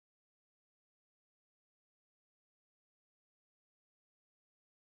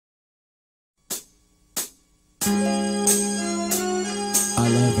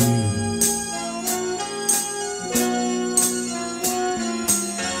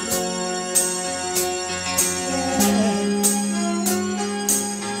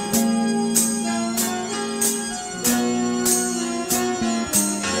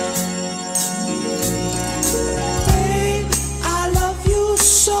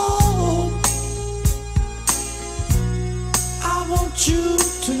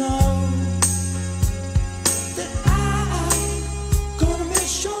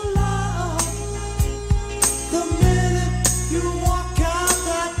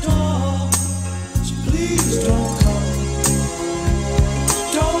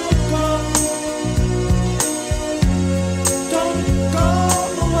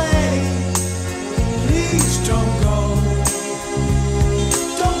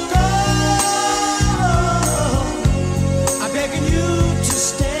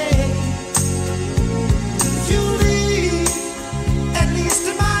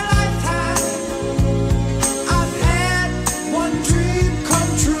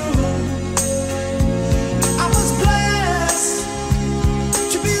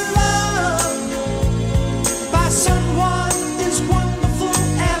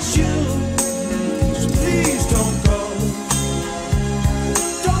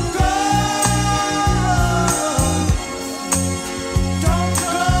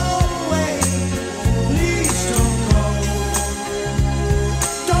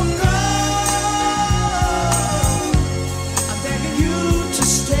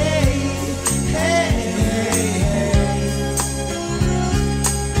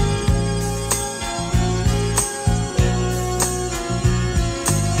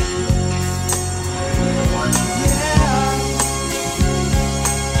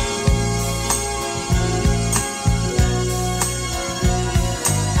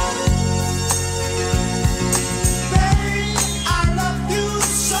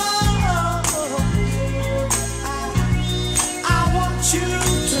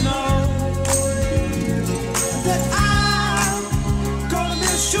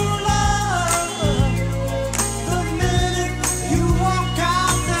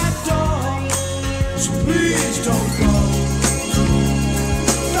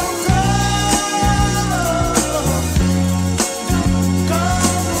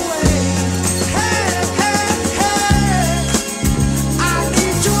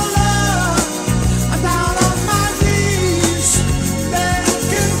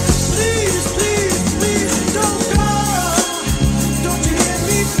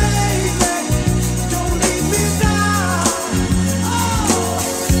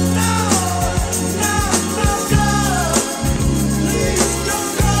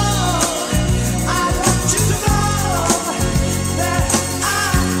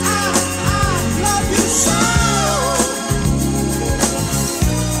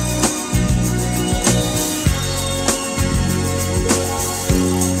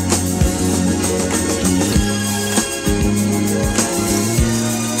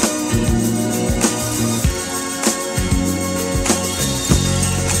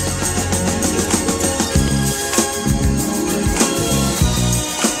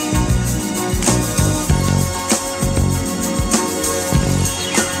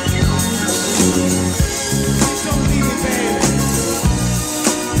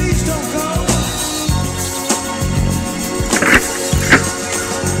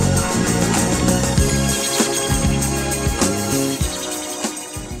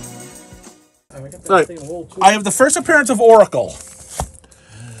All right. I have the first appearance of Oracle.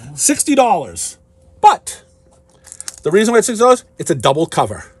 $60. But the reason why it's $60, it's a double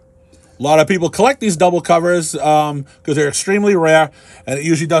cover. A lot of people collect these double covers because they're extremely rare, and it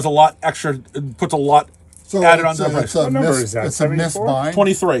usually does a lot extra, puts a lot added onto the price. What number is that? It's a misbind.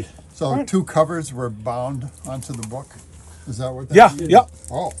 23. So 2 covers were bound onto the book. Is that what that Yeah, is? yep.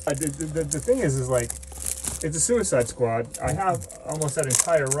 Oh. The thing is like, it's a Suicide Squad. I have almost that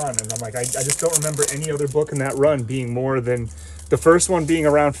entire run, and I'm like, I just don't remember any other book in that run being more than the first one being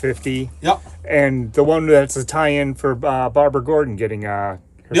around 50. Yep. And the one that's a tie-in for Barbara Gordon getting her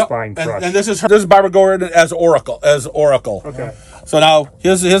spine crushed. And this is Barbara Gordon as Oracle. Okay. So now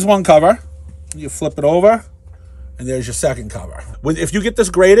here's one cover. You flip it over, and there's your second cover. If you get this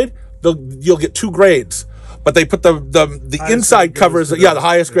graded, you'll get 2 grades. But they put the inside covers, the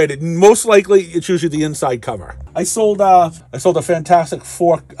highest graded. Most likely, it's usually the inside cover. I sold a Fantastic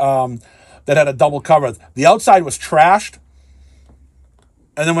Four that had a double cover. The outside was trashed,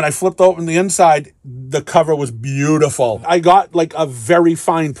 and then when I flipped open the inside, the cover was beautiful. I got like a very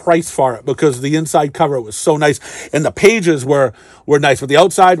fine price for it because the inside cover was so nice, and the pages were nice, but the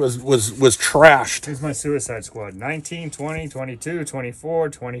outside was trashed. Here's my Suicide Squad. 19, 20, 22, 24,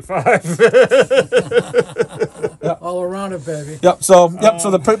 25. All around it, baby. Yep. So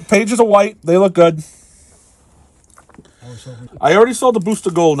the pages are white. They look good. I already sold the Booster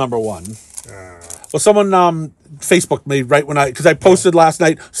Gold #1. Well, someone Facebook made right when because I posted last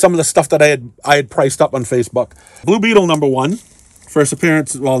night some of the stuff that I had priced up on Facebook. Blue Beetle #1, first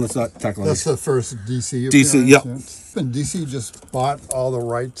appearance. Well, that's not technically. That's the first DC appearance. DC, yep. Yeah. And DC just bought all the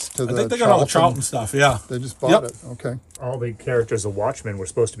rights to the I think they got all the Charlton stuff. Yeah, they just bought it. Okay. All the characters of Watchmen were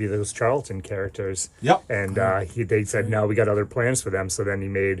supposed to be those Charlton characters. Yep. And they said, no, we got other plans for them. So then he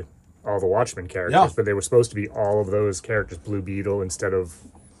made all the Watchmen characters. Yeah. But they were supposed to be all of those characters, Blue Beetle instead of,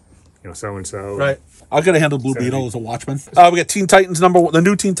 so-and-so. Right. I'm going to handle Blue Beetle as a Watchman. We got Teen Titans #1, the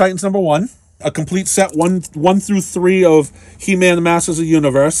new Teen Titans #1. A complete set, 1 through 3 of He-Man, the Masters of the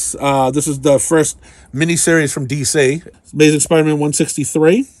Universe. This is the first miniseries from DC. Amazing Spider-Man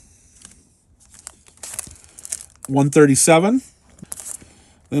 163. 137.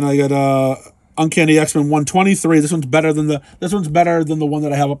 Then I got Uncanny X-Men 123. This one's better than the one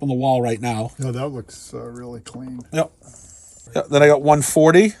that I have up on the wall right now. Yeah, that looks really clean. Yep. Then I got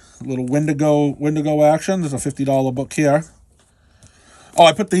 140. A little Wendigo action. There's a $50 book here. Oh,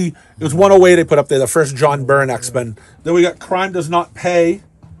 it was 108 I put up there, the first John Byrne X-Men. Then we got Crime Does Not Pay.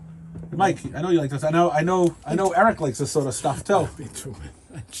 Mike, I know you like this. I know Eric likes this sort of stuff too. Me too.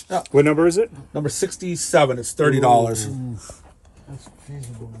 Yeah. What number is it? Number 67. It's $30. That's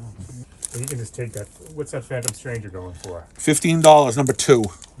feasible now. You can just take that. What's that Phantom Stranger going for? $15. Number 2.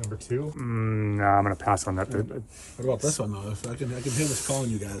 Number 2? No, I'm going to pass on that. What about this one though? I can hear this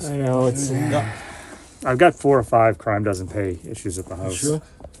calling you guys. I know it's. I've got 4 or 5 Crime Doesn't Pay issues at the house. Sure.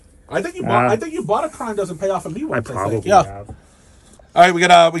 I think you bought a Crime Doesn't Pay off of me once. I probably yeah. have. All right,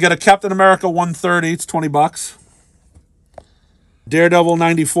 we got a Captain America 130. It's $20. Daredevil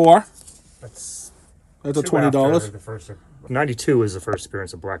 94. That's a $20. The first 92 is the first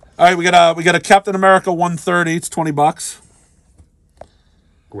appearance of Black All right, we got a Captain America 130. It's $20.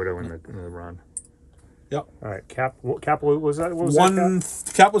 Widow in the run. Yep. All right, Cap. What was that? What was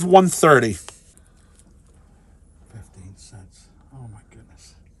that? Cap was 130. 15 cents. Oh my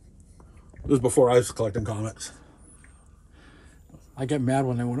goodness. It was before I was collecting comics. I get mad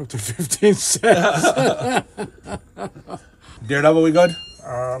when they went up to 15 cents. Daredevil, we good?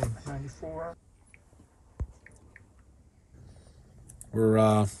 94.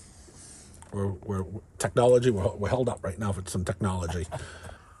 We're technology. We're held up right now for some technology.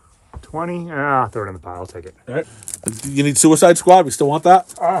 20. Throw it in the pile. I'll take it. All right. You need Suicide Squad? We still want that?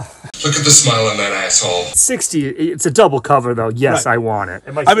 Look at the smile on that asshole. 60. It's a double cover though. Yes, Right. I want it.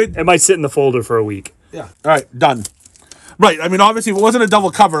 It might sit in the folder for a week. Yeah. All right. Done. Right. I mean, obviously, if it wasn't a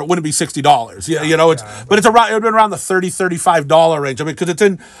double cover, it wouldn't be $60. Yeah. But it's around. It would have been around the $30-$35 range. I mean, because it's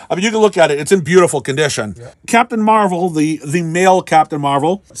in. I mean, you can look at it. It's in beautiful condition. Yeah. Captain Marvel, the male Captain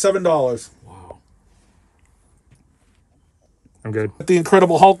Marvel, $7. Wow. I'm good. The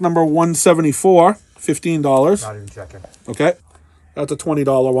Incredible Hulk number 174, $15. Not even checking. Okay. That's a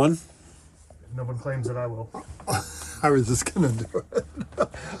 $20 one. No one claims that I will. I was just gonna do it.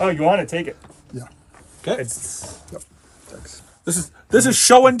 Oh, you want it? Take it. Yeah. Okay. Yep. Thanks. This is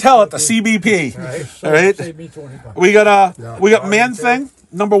show and tell at the CBP. All right. Save me $20. We got Man Thing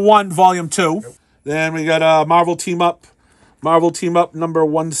number 1, volume 2. Yep. Then we got Marvel Team Up number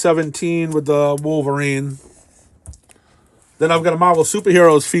 117 with the Wolverine. Then I've got a Marvel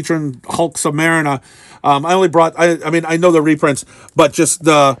Superheroes featuring Hulk Submariner. I only brought, I mean, I know the reprints, but just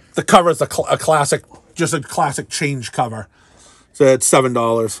the cover is a classic, just a classic change cover. So it's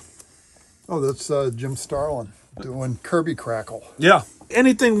 $7. Oh, that's Jim Starlin doing Kirby Crackle. Yeah.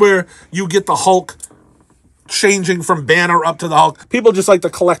 Anything where you get the Hulk changing from Banner up to the Hulk. People just like to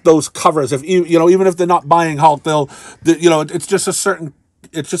collect those covers. If you know, even if they're not buying Hulk, it's just a certain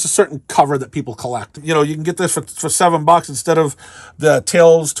cover that people collect. You know, you can get this for $7 instead of the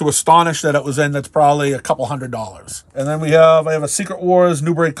Tales to Astonish that it was in. That's probably a couple $100. And then I have a Secret Wars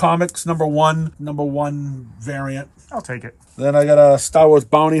Newbury Comics number one variant. I'll take it. Then I got a Star Wars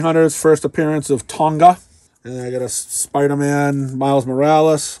Bounty Hunters first appearance of Tonga. And then I got a Spider-Man Miles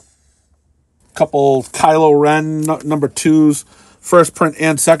Morales. Couple Kylo Ren number 2s, first print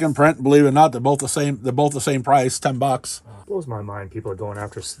and second print. Believe it or not, they're both the same. They're both the same price, $10. Blows my mind. People are going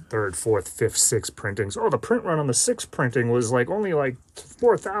after third, fourth, fifth, sixth printings. Oh, the print run on the sixth printing was only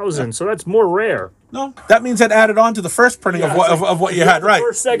 4,000, so that's more rare. No, that means it added on to the first printing of what you had, right?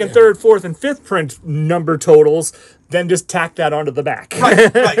 First, second, third, fourth, and fifth print number totals. Then just tack that onto the back.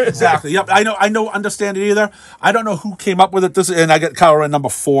 Right, exactly. Yep, I know. Understand it either. I don't know who came up with it. And I got Kylo Ren number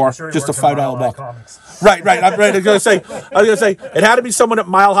 4, sure just a $5 book. Comics. Right. I'm ready to say. I was gonna say it had to be someone at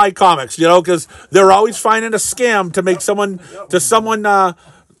Mile High Comics, because they're always finding a scam to make someone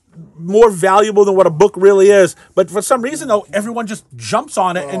more valuable than what a book really is. But for some reason, though, everyone just jumps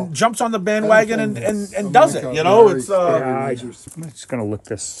on it and jumps on the bandwagon and does it. It's. I'm just gonna look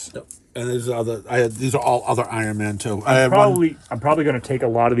this. And there's these are all other Iron Man too. I'm probably going to take a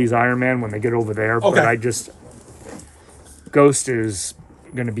lot of these Iron Man when they get over there. Okay. But Ghost is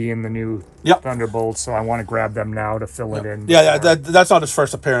going to be in the new Thunderbolts, so I want to grab them now to fill it in. Yeah, that's not his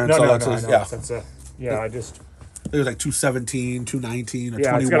first appearance. No, I just. It was like 217, 219, or 21.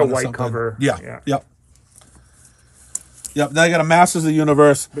 Yeah, it's got a white something. cover. Yeah. Yep. Then I got a Masters of the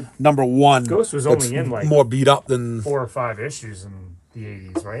Universe number 1. Ghost was only in more beat up than 4 or 5 issues in the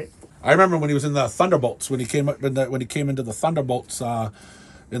 80s, right? I remember when he was in the Thunderbolts, when he came into the Thunderbolts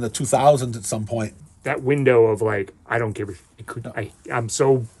in the 2000s at some point. That window of I don't give I'm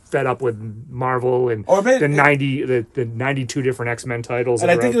so fed up with Marvel and the 92 different X-Men titles.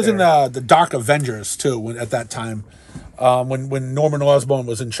 And I think it was in the Dark Avengers too, at that time, when Norman Osborn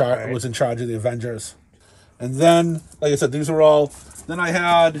was in charge of the Avengers. And then, like I said, these are all. Then I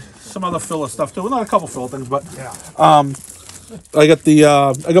had some other filler stuff too. Well, not a couple filler things, but I got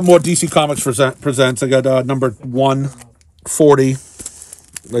more DC Comics presents. I got number 140.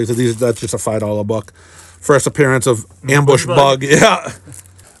 Like I said, that's just a $5 book. First appearance of Ambush Bug. Yeah,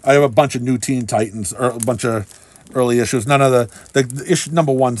 I have a bunch of new Teen Titans, or a bunch of early issues. None of the issue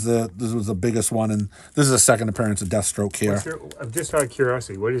number 1's this was the biggest one, and this is a second appearance of Deathstroke here. Just out of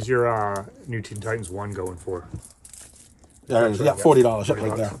curiosity, what is your new Teen Titans 1 going for? Yeah, $40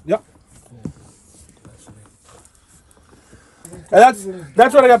 right there. Yep. And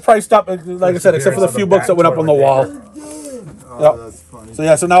that's what I got priced up, like I said, except for the few books that went up on the wall. Yep. That's funny.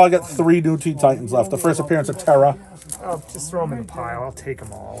 So now I got 3 new Teen Titans left. The first appearance of Terra. I'll just throw them in the pile. I'll take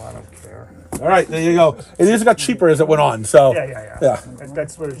them all. I don't care. All right, there you go. And these got cheaper as it went on. So yeah.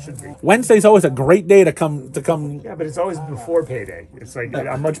 That's what it should be. Wednesday's always a great day to come. Yeah, but it's always before payday. It's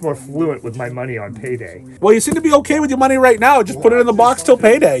I'm much more fluent with my money on payday. Well, you seem to be okay with your money right now. Just put it in the box till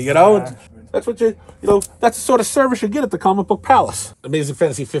payday. That's what that's the sort of service you get at the Comic Book Palace. Amazing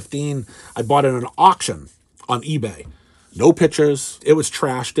Fantasy 15. I bought it at an auction on eBay. No pictures. It was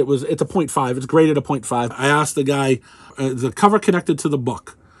trashed. It's a 0.5. It's graded a 0.5. I asked the guy, the cover connected to the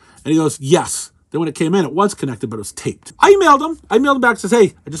book, and he goes, yes. Then when it came in, it was connected, but it was taped. I emailed him back and says,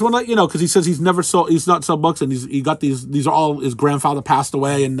 hey, I just want to let you know, because he says he's not sold books, and he got these are all, his grandfather passed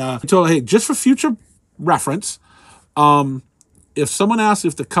away, and I told him, hey, just for future reference, if someone asks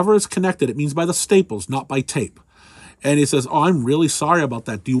if the cover is connected, it means by the staples, not by tape. And he says, oh, I'm really sorry about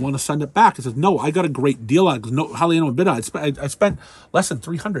that. Do you want to send it back? I said, no, I got a great deal on it. Because no, hardly anyone bid on it. I spent less than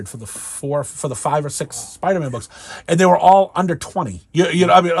 $300 for the 5 or 6 Spider-Man books. And they were all under 20.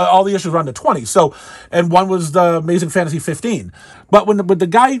 All the issues were under 20. So, and one was the Amazing Fantasy 15. But when the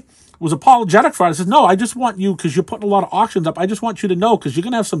guy was apologetic for it, I said, no, I just want you, because you're putting a lot of auctions up, I just want you to know, because you're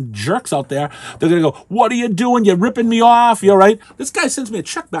going to have some jerks out there. They're going to go, what are you doing? You're ripping me off. You're right. This guy sends me a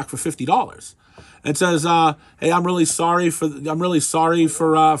check back for $50. And says, hey, I'm really sorry for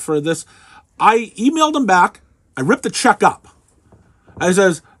this. I emailed him back. I ripped the check up. I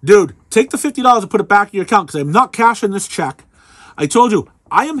says, dude, take the $50 and put it back in your account, because I'm not cashing this check. I told you,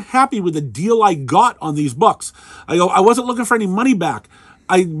 I am happy with the deal I got on these books. I go, I wasn't looking for any money back.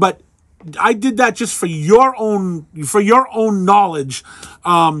 But I did that just for your own knowledge.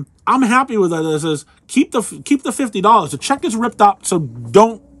 I'm happy with it. It says keep the $50. The check is ripped up, so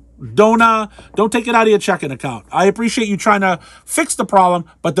don't take it out of your checking account. I appreciate you trying to fix the problem,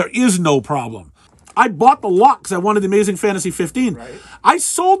 but there is no problem. I bought the lot because I wanted the Amazing Fantasy 15. Right. I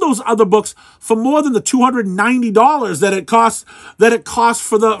sold those other books for more than the $290 that it cost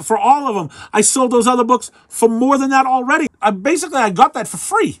for all of them. I sold those other books for more than that already. I got that for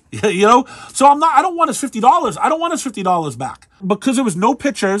free, you know. So I don't want his $50. I don't want his $50 back because there was no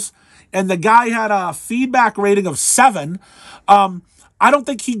pictures, and the guy had a feedback rating of 7. I don't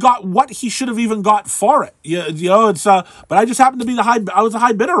think he got what he should have even got for it. You know, it's but I just happened to be I was a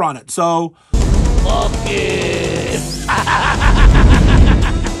high bidder on it, so.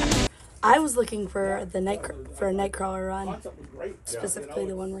 I was looking for a Nightcrawler run, specifically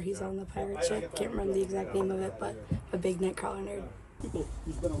the one where he's on the pirate ship. Can't remember the exact name of it, but a big Nightcrawler nerd.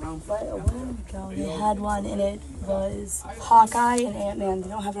 But a while ago, they had one, and it was Hawkeye and Ant-Man. They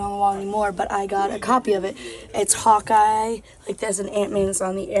don't have it on the wall anymore, but I got a copy of it. It's Hawkeye, like there's an Ant-Man that's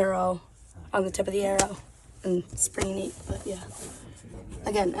on the arrow, on the tip of the arrow, and it's pretty neat, but yeah.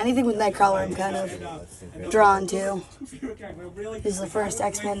 Again, anything with Nightcrawler I'm kind of drawn to. He's the first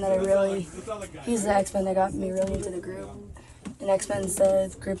X-Men that he's the X-Men that got me really into the group. And X-Men's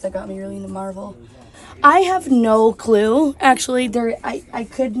the group that got me really into Marvel. I have no clue, actually. I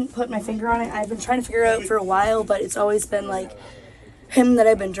couldn't put my finger on it. I've been trying to figure it out for a while, but it's always been like him that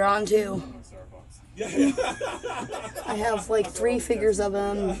I've been drawn to. I have like 3 figures of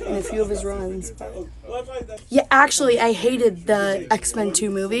him and a few of his runs. Yeah, actually, I hated the X-Men 2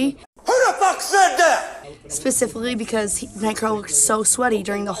 movie. Who the fuck said that? Specifically because Nightcrawler looked so sweaty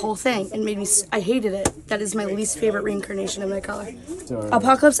during the whole thing and made me. I hated it. That is my least favorite reincarnation of Nightcrawler.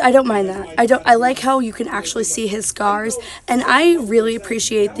 Apocalypse, I don't mind that. I like how you can actually see his scars, and I really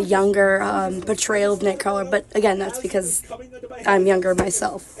appreciate the younger portrayal of Nightcrawler. But again, that's because I'm younger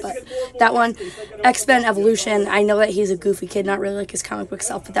myself. But that one, X-Men Evolution, I know that he's a goofy kid, not really like his comic book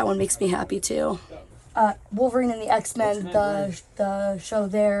self, but that one makes me happy too. Wolverine and the X-Men, the show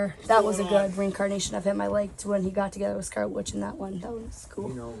there, that was a good reincarnation of him. I liked when he got together with Scarlet Witch in that one. That was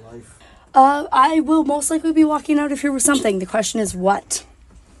cool. I will most likely be walking out of here with something. The question is what?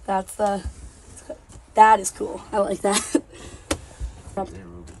 That is cool. I like that.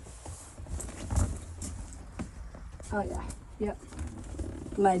 Oh yeah, yep.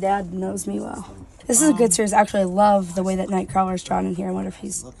 My dad knows me well. This is a good series. Actually, I love the way that Nightcrawler is drawn in here. I wonder if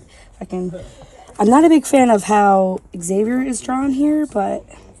I'm not a big fan of how Xavier is drawn here, but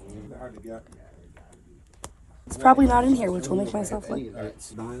it's probably not in here, which will make myself look.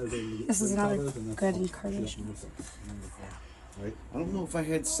 This is another good incarnation. I don't know if I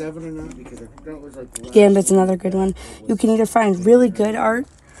had 7 or not because I think that was like. Gambit's another good one. You can either find really good art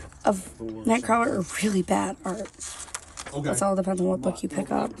of Nightcrawler or really bad art. Okay. It all depends on what book you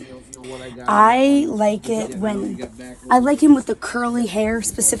pick up. I like it I like him with the curly hair,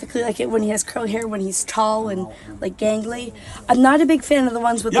 specifically like it when he has curly hair when he's tall and like gangly. I'm not a big fan of the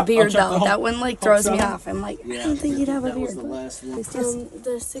ones with the beard though. That one like throws me off. I'm like, I don't think he'd have a beard.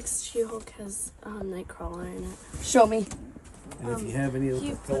 The 6th She-Hulk has Nightcrawler in it. Show me. And if you have any of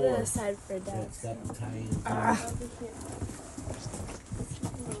you put it aside for Dad.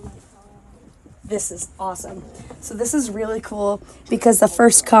 This is awesome. So this is really cool because the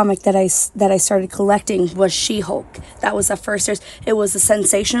first comic that I started collecting was She-Hulk. That was the first. It was the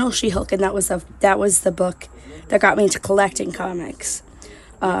sensational She-Hulk, and that was the book that got me into collecting comics.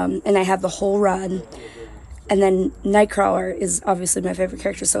 And I have the whole run. And then Nightcrawler is obviously my favorite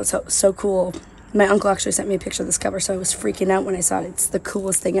character, so it's so cool. My uncle actually sent me a picture of this cover, so I was freaking out when I saw it. It's the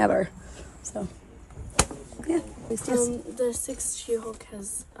coolest thing ever. So, yeah. The 6th She-Hulk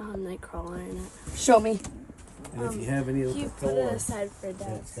has Nightcrawler in it. Show me. And if you have any of you put it aside for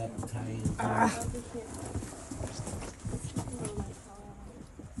Dad.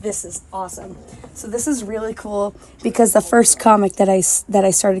 This is awesome. So this is really cool because the first comic that I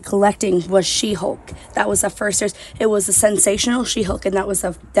started collecting was She-Hulk. That was the first. It was the sensational She-Hulk, and that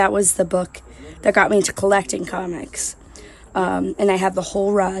was the book that got me into collecting comics. And I have the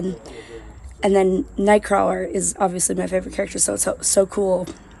whole run. And then Nightcrawler is obviously my favorite character, so it's so cool.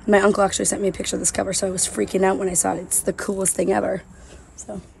 My uncle actually sent me a picture of this cover, so I was freaking out when I saw it. It's the coolest thing ever.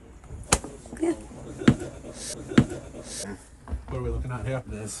 So, yeah. What are we looking at here?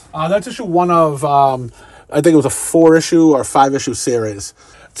 That's issue 1 of, I think it was a 4-issue or 5-issue series.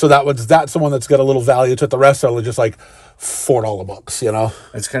 So that's the one that's got a little value to it. The rest are just like $4 books, you know?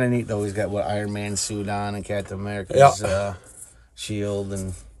 It's kind of neat, though. He's got, Iron Man suit on and Captain America's shield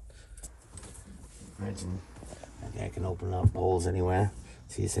and... Imagine I can open up holes anywhere.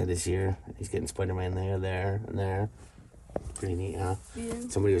 See, he said this year he's getting Spider-Man there, and there. Pretty neat, huh? Yeah.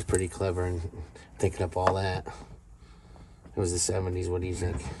 Somebody was pretty clever in thinking up all that. It was the 70s. What do you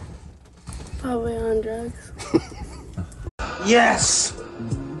think? Probably on drugs. Yes!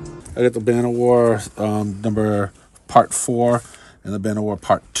 I got the Banner War number part 4 and the Banner War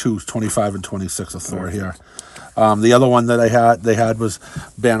part 2, 25 and 26 of Thor here. The other one that they had was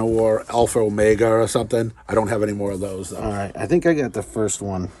Banner War Alpha Omega or something. I don't have any more of those though. All right, I think I got the first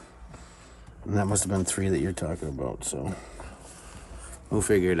one. And that must have been 3 that you're talking about, so we'll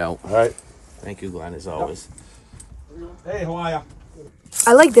figure it out. All right. Thank you, Glenn, as always. Hey, how are ya?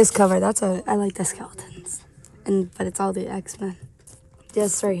 I like this cover. I like the skeletons, but it's all the X-Men.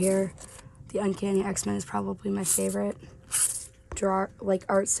 This right here, the Uncanny X-Men is probably my favorite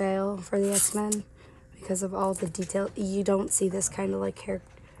art style for the X-Men because of all the detail. You don't see this kind of like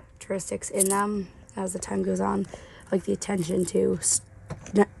characteristics in them as the time goes on, like the attention to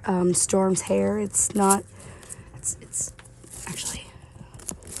Storm's hair. It's actually.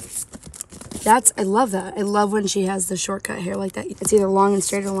 I love that. I love when she has the shortcut hair like that. It's either long and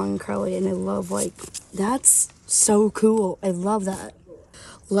straight or long and curly, and I love, like, that's so cool. I love that.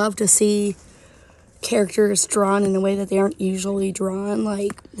 Love to see characters drawn in the way that they aren't usually drawn,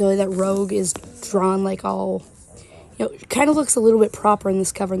 like the way that Rogue is drawn, like all, it kind of looks a little bit proper in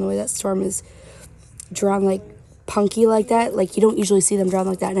this cover, and the way that Storm is drawn, like, punky like that. Like, you don't usually see them drawn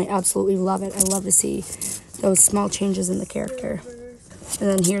like that, and I absolutely love it. I love to see those small changes in the character. And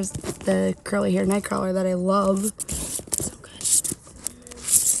then here's the curly hair Nightcrawler that I love. So good.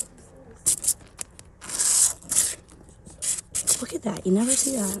 Look at that. You never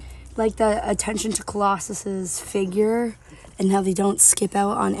see that. Like the attention to Colossus's figure and how they don't skip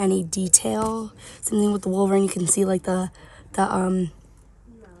out on any detail. Same thing with the Wolverine. You can see like the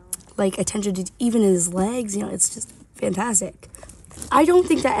like attention to even his legs. You know, it's just fantastic. I don't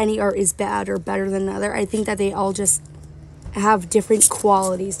think that any art is bad or better than another. I think that they all just have different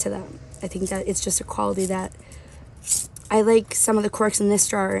qualities to them. I think that it's just a quality that I like some of the quirks in this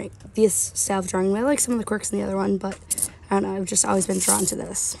style of drawing. I like some of the quirks in the other one, but I don't know, I've just always been drawn to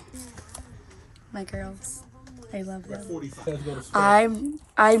this. My girls, I love them.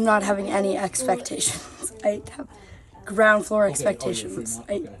 I'm not having any expectations. I have ground floor expectations.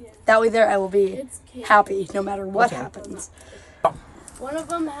 That way there I will be happy no matter what happens. One of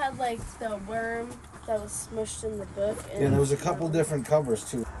them had like the worm that was smushed in the book. And yeah, there was a couple different covers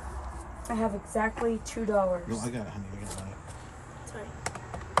too. I have exactly $2. No, I got it, honey. I got money. Sorry.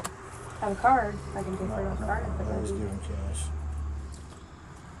 I have a card. I can pay for it on card. I was giving cash.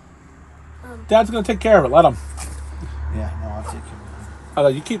 Dad's gonna take care of it. Let him. Yeah, no, I'll take care of it. Oh,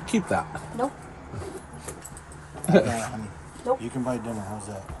 you keep that. Nope. I got it, honey. Nope. You can buy dinner. How's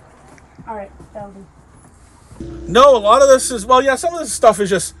that? All right, that'll do. No, a lot of this is, well, yeah, some of this stuff is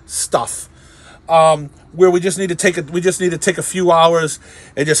just stuff. Where we just need to take a few hours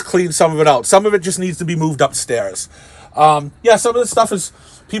and just clean some of it out. Some of it just needs to be moved upstairs. Yeah, some of the stuff is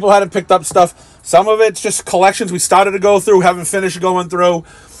people hadn't picked up stuff. Some of it's just collections we started to go through, haven't finished going through.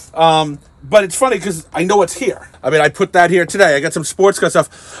 But it's funny because I know it's here. I mean, I put that here today. I got some sports car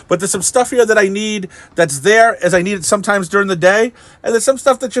stuff, but there's some stuff here that I need that's there as I need it sometimes during the day, and there's some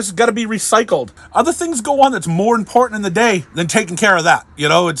stuff that just got to be recycled. Other things go on that's more important in the day than taking care of that. You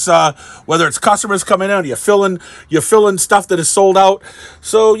know, it's whether it's customers coming in, you're filling stuff that is sold out,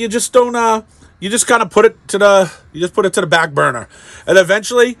 so you just don't. You just kind of put it to the back burner. And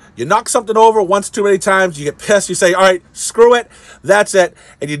eventually, you knock something over once too many times, you get pissed, you say, all right, screw it, that's it.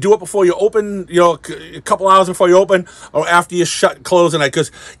 And you do it before you open, you know, a couple hours before you open or after you close the night,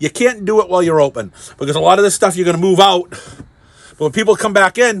 because you can't do it while you're open. Because a lot of this stuff you're going to move out. But when people come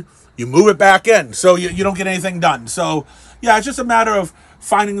back in, you move it back in. So you don't get anything done. So, yeah, it's just a matter of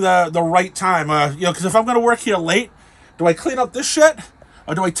finding the right time. You know, because if I'm going to work here late, do I clean up this shit?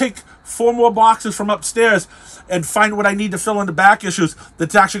 Or do I take 4 more boxes from upstairs and find what I need to fill in the back issues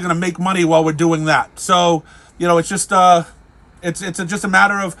that's actually going to make money while we're doing that? So, you know, it's just just a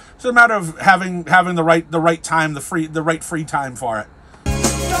matter of having the right time, the right free time for it.